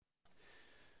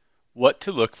What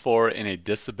to Look For in a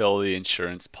Disability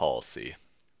Insurance Policy.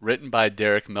 Written by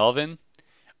Derek Melvin,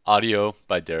 audio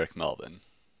by Derek Melvin.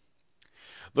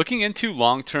 Looking into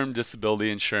long-term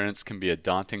disability insurance can be a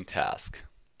daunting task.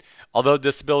 Although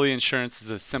disability insurance is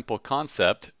a simple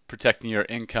concept, protecting your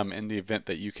income in the event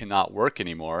that you cannot work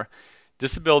anymore,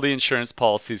 disability insurance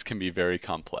policies can be very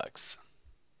complex.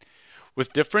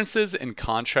 With differences in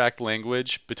contract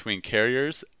language between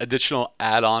carriers, additional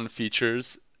add-on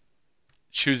features,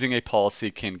 choosing a policy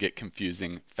can get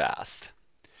confusing fast.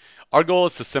 Our goal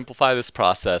is to simplify this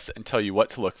process and tell you what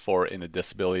to look for in a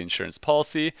disability insurance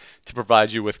policy to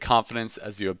provide you with confidence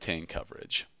as you obtain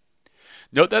coverage.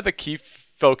 Note that the key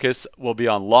focus will be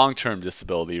on long-term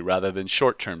disability rather than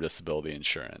short-term disability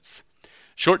insurance.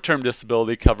 Short-term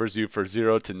disability covers you for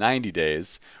 0 to 90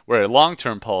 days, where a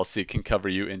long-term policy can cover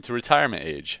you into retirement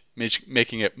age,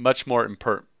 making it much more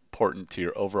important to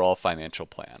your overall financial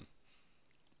plan.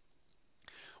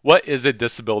 What is a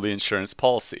disability insurance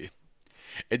policy?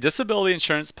 A disability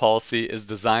insurance policy is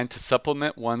designed to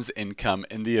supplement one's income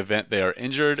in the event they are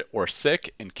injured or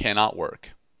sick and cannot work.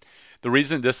 The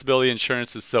reason disability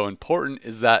insurance is so important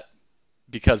is that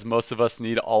because most of us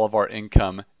need all of our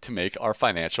income to make our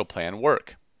financial plan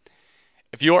work.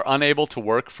 If you are unable to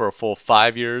work for a full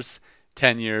 5 years,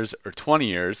 10 years, or 20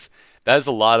 years, that is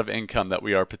a lot of income that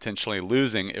we are potentially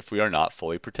losing if we are not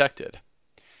fully protected.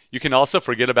 You can also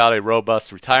forget about a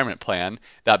robust retirement plan,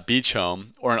 that beach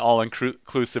home, or an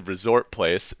all-inclusive resort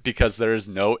place because there is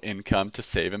no income to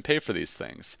save and pay for these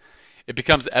things. It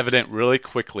becomes evident really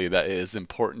quickly that it is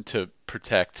important to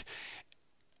protect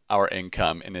our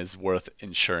income and is worth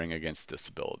insuring against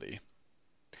disability.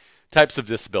 Types of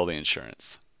disability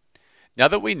insurance. Now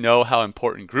that we know how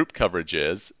important group coverage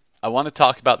is, I want to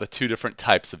talk about the two different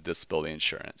types of disability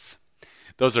insurance.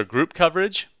 Those are group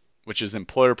coverage, which is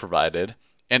employer provided,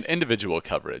 and individual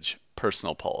coverage,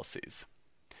 personal policies.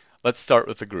 Let's start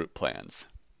with the group plans.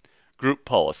 Group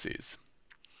policies.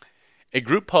 A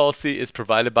group policy is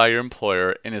provided by your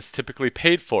employer and is typically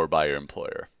paid for by your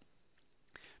employer.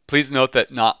 Please note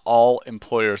that not all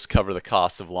employers cover the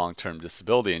costs of long-term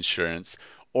disability insurance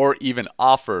or even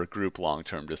offer group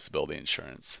long-term disability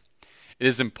insurance. It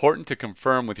is important to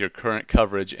confirm with your current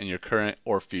coverage and your current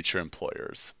or future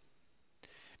employers.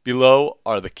 Below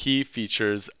are the key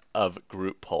features of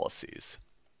group policies.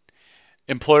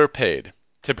 Employer paid,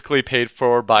 typically paid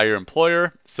for by your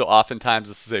employer, so oftentimes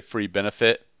this is a free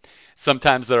benefit.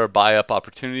 Sometimes there are buy-up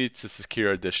opportunities to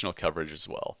secure additional coverage as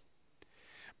well.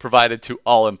 Provided to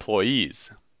all employees.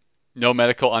 No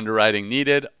medical underwriting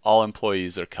needed, all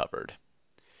employees are covered.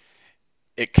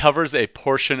 It covers a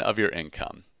portion of your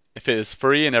income. If it is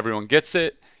free and everyone gets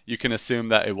it, you can assume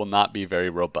that it will not be very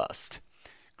robust.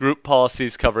 Group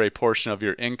policies cover a portion of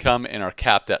your income and are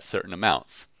capped at certain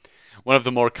amounts. One of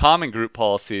the more common group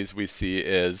policies we see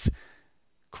is,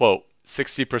 quote,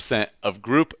 60% of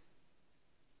group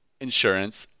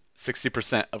insurance,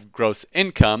 60% of gross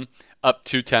income, up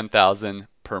to $10,000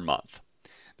 per month.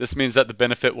 This means that the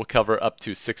benefit will cover up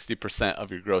to 60% of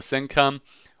your gross income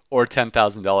or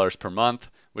 $10,000 per month,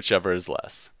 whichever is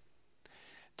less.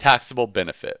 Taxable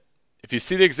benefit. If you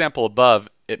see the example above,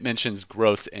 it mentions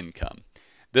gross income.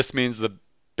 This means the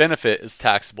benefit is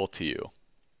taxable to you.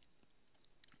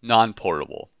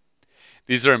 Non-portable.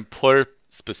 These are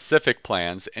employer-specific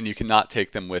plans and you cannot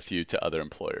take them with you to other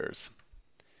employers.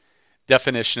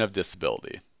 Definition of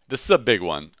disability. This is a big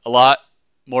one. A lot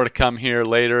more to come here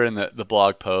later in the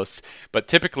blog post, but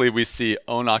typically we see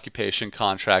own occupation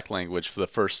contract language for the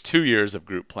first 2 years of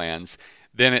group plans,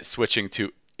 then it's switching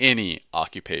to any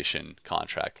occupation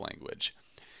contract language.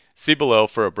 See below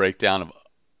for a breakdown of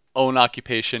own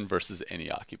occupation versus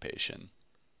any occupation.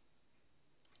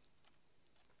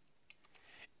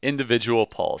 Individual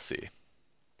policy.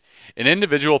 An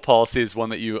individual policy is one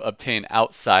that you obtain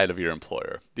outside of your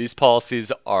employer. These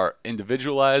policies are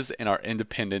individualized and are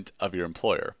independent of your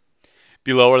employer.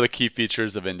 Below are the key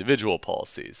features of individual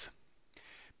policies.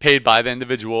 Paid by the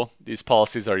individual, these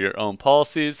policies are your own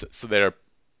policies, so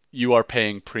you are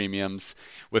paying premiums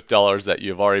with dollars that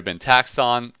you have already been taxed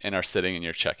on and are sitting in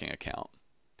your checking account.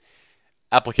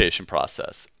 Application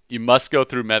process. You must go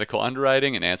through medical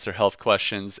underwriting and answer health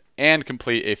questions and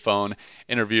complete a phone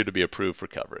interview to be approved for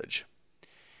coverage.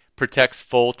 Protects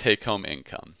full take-home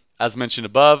income. As mentioned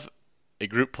above, a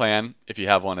group plan, if you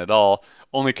have one at all,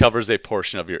 only covers a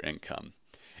portion of your income.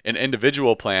 An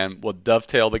individual plan will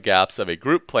dovetail the gaps of a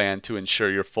group plan to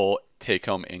ensure your full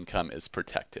take-home income is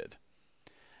protected.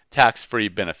 Tax-free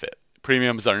benefit.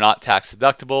 Premiums are not tax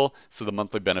deductible, so the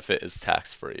monthly benefit is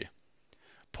tax-free.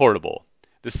 Portable.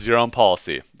 This is your own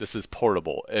policy. This is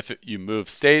portable. If you move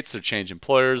states or change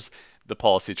employers, the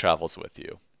policy travels with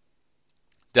you.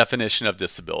 Definition of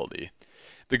disability.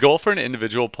 The goal for an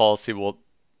individual policy will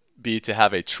be to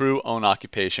have a true own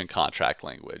occupation contract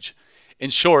language. In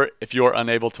short, if you are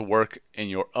unable to work in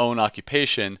your own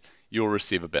occupation, you will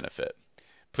receive a benefit.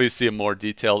 Please see a more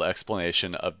detailed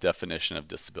explanation of definition of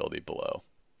disability below.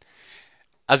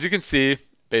 As you can see,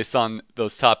 based on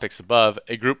those topics above,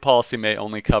 a group policy may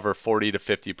only cover 40 to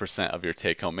 50% of your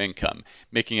take-home income,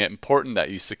 making it important that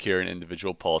you secure an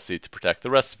individual policy to protect the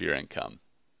rest of your income.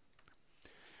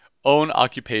 Own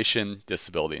occupation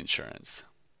disability insurance.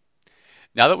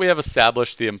 Now that we have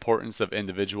established the importance of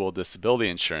individual disability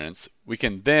insurance, we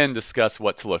can then discuss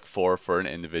what to look for an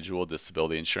individual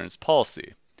disability insurance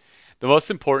policy. The most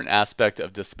important aspect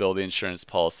of disability insurance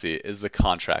policy is the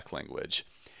contract language.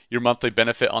 Your monthly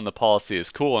benefit on the policy is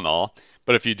cool and all,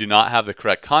 but if you do not have the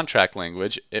correct contract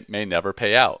language, it may never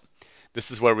pay out.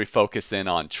 This is where we focus in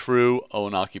on true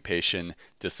own occupation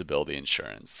disability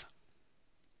insurance.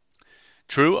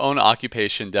 True own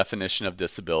occupation definition of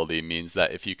disability means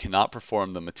that if you cannot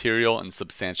perform the material and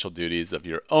substantial duties of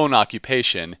your own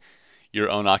occupation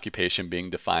being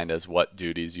defined as what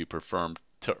duties you perform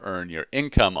to earn your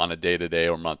income on a day-to-day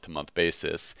or month-to-month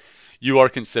basis, you are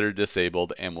considered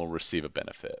disabled and will receive a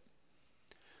benefit.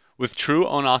 With true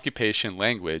own occupation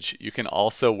language, you can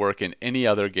also work in any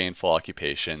other gainful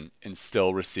occupation and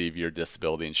still receive your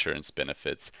disability insurance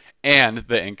benefits and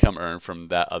the income earned from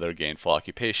that other gainful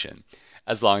occupation,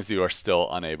 as long as you are still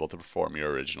unable to perform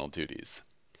your original duties.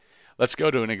 Let's go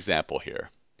to an example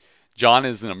here. John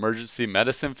is an emergency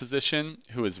medicine physician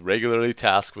who is regularly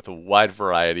tasked with a wide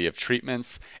variety of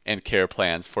treatments and care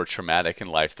plans for traumatic and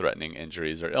life-threatening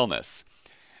injuries or illness.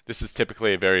 This is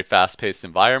typically a very fast-paced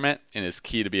environment and is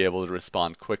key to be able to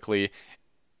respond quickly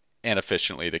and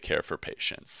efficiently to care for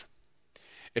patients.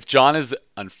 If John is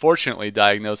unfortunately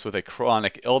diagnosed with a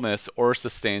chronic illness or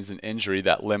sustains an injury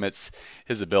that limits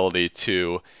his ability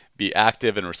to be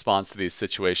active in response to these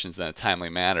situations in a timely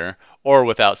manner, or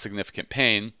without significant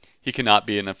pain, he cannot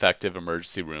be an effective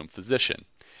emergency room physician.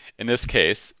 In this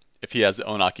case, if he has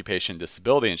own occupation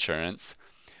disability insurance,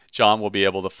 John will be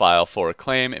able to file for a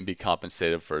claim and be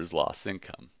compensated for his lost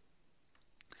income.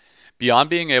 Beyond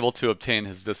being able to obtain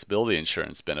his disability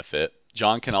insurance benefit,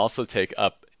 John can also take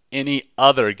up any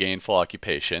other gainful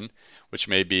occupation, which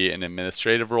may be an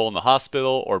administrative role in the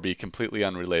hospital or be completely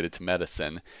unrelated to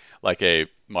medicine, like a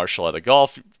marshal at a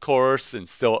golf course, and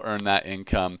still earn that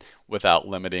income without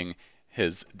limiting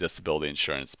his disability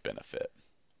insurance benefit.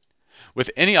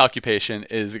 With any occupation,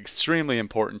 it is extremely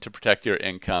important to protect your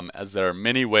income, as there are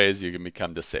many ways you can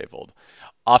become disabled.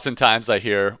 Oftentimes I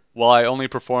hear, well, I only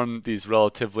perform these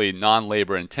relatively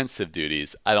non-labor intensive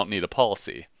duties. I don't need a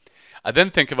policy. I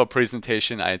then think of a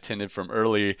presentation I attended from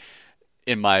early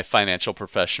in my financial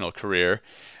professional career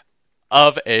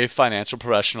of a financial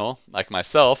professional like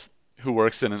myself who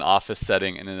works in an office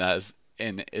setting and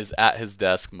is at his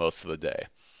desk most of the day.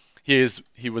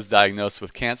 He was diagnosed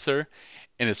with cancer,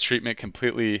 and his treatment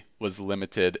completely was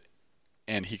limited,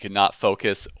 and he could not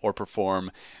focus or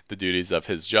perform the duties of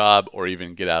his job or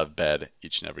even get out of bed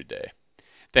each and every day.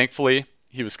 Thankfully,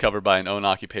 he was covered by an own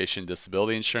occupation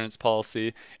disability insurance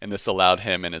policy, and this allowed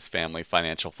him and his family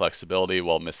financial flexibility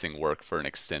while missing work for an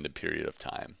extended period of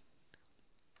time.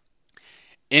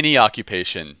 Any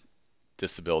occupation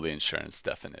disability insurance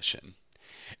definition.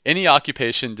 Any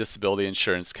occupation disability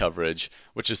insurance coverage,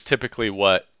 which is typically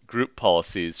what group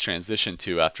policies transition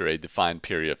to after a defined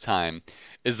period of time,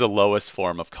 is the lowest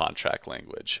form of contract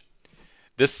language.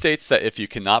 This states that if you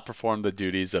cannot perform the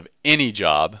duties of any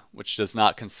job, which does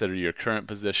not consider your current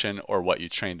position or what you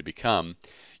trained to become,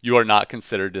 you are not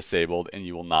considered disabled and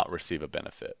you will not receive a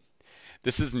benefit.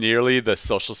 This is nearly the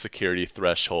Social Security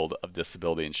threshold of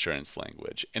disability insurance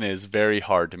language, and it is very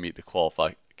hard to meet the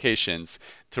qualifications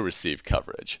to receive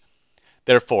coverage.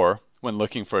 Therefore, when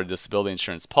looking for a disability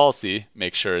insurance policy,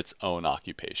 make sure it's own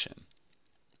occupation.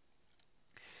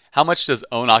 How much does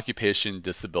own occupation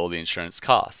disability insurance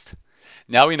cost?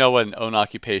 Now we know what an own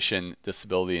occupation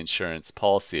disability insurance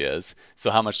policy is,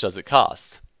 so how much does it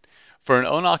cost? For an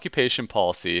own occupation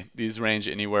policy, these range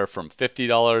anywhere from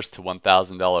 $50 to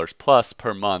 $1,000 plus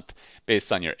per month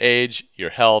based on your age, your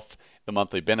health, the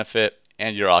monthly benefit,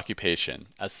 and your occupation,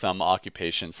 as some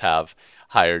occupations have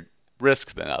higher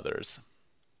risk than others.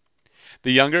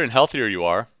 The younger and healthier you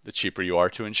are, the cheaper you are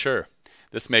to insure.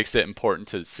 This makes it important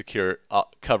to secure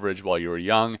coverage while you are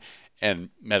young and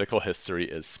medical history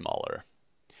is smaller.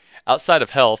 Outside of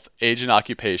health, age, and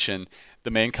occupation, the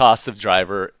main cost of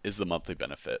driver is the monthly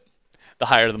benefit. The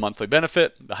higher the monthly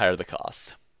benefit, the higher the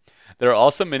cost. There are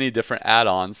also many different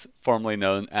add-ons, formerly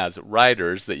known as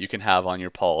riders, that you can have on your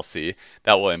policy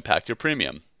that will impact your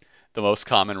premium. The most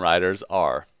common riders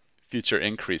are future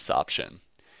increase option.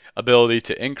 Ability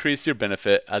to increase your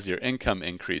benefit as your income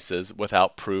increases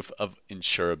without proof of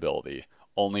insurability,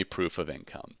 only proof of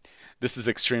income. This is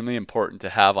extremely important to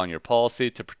have on your policy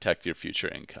to protect your future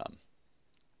income.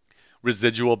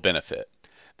 Residual benefit.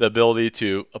 The ability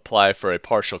to apply for a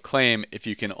partial claim if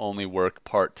you can only work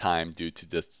part-time due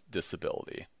to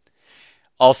disability.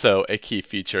 Also a key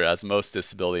feature, as most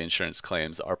disability insurance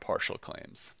claims are partial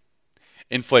claims.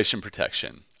 Inflation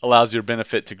protection. Allows your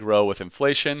benefit to grow with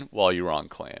inflation while you're on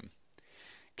claim.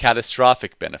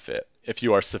 Catastrophic benefit. If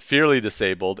you are severely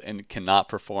disabled and cannot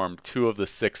perform 2 of the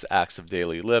 6 acts of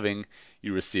daily living,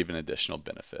 you receive an additional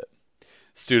benefit.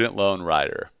 Student loan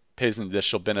rider. Pays an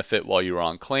additional benefit while you are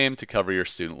on claim to cover your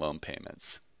student loan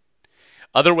payments.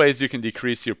 Other ways you can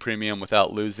decrease your premium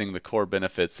without losing the core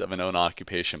benefits of an own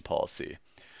occupation policy.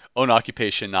 Own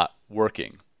occupation not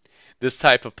working. This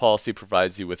type of policy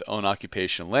provides you with own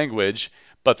occupation language,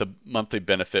 but the monthly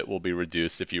benefit will be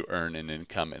reduced if you earn an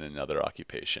income in another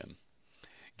occupation.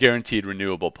 Guaranteed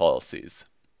renewable policies.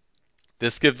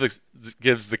 This gives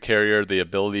the carrier the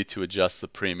ability to adjust the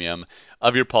premium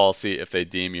of your policy if they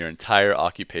deem your entire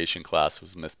occupation class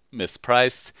was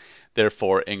mispriced,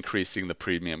 therefore increasing the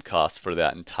premium cost for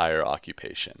that entire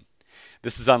occupation.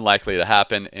 This is unlikely to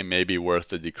happen and may be worth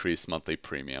the decreased monthly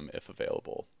premium if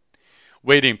available.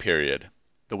 Waiting period.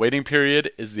 The waiting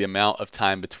period is the amount of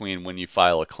time between when you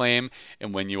file a claim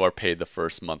and when you are paid the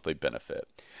first monthly benefit.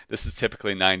 This is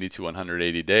typically 90 to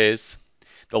 180 days.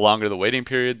 The longer the waiting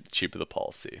period, the cheaper the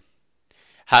policy.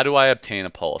 How do I obtain a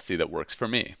policy that works for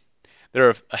me? There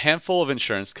are a handful of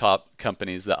insurance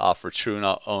companies that offer true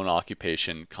own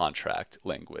occupation contract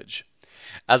language.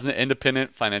 As an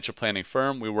independent financial planning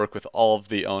firm, we work with all of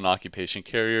the own occupation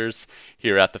carriers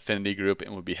here at the Finity Group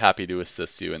and would be happy to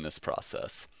assist you in this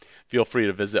process. Feel free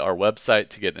to visit our website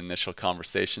to get an initial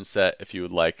conversation set if you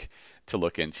would like to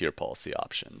look into your policy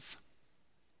options.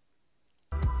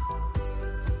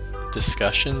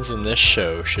 Discussions in this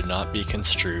show should not be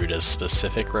construed as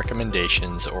specific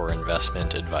recommendations or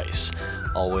investment advice.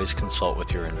 Always consult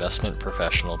with your investment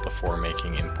professional before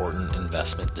making important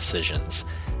investment decisions.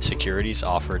 Securities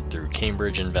offered through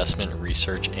Cambridge Investment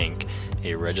Research, Inc.,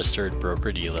 a registered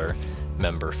broker-dealer,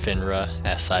 member FINRA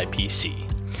SIPC.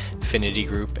 Finity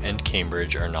Group and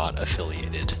Cambridge are not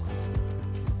affiliated.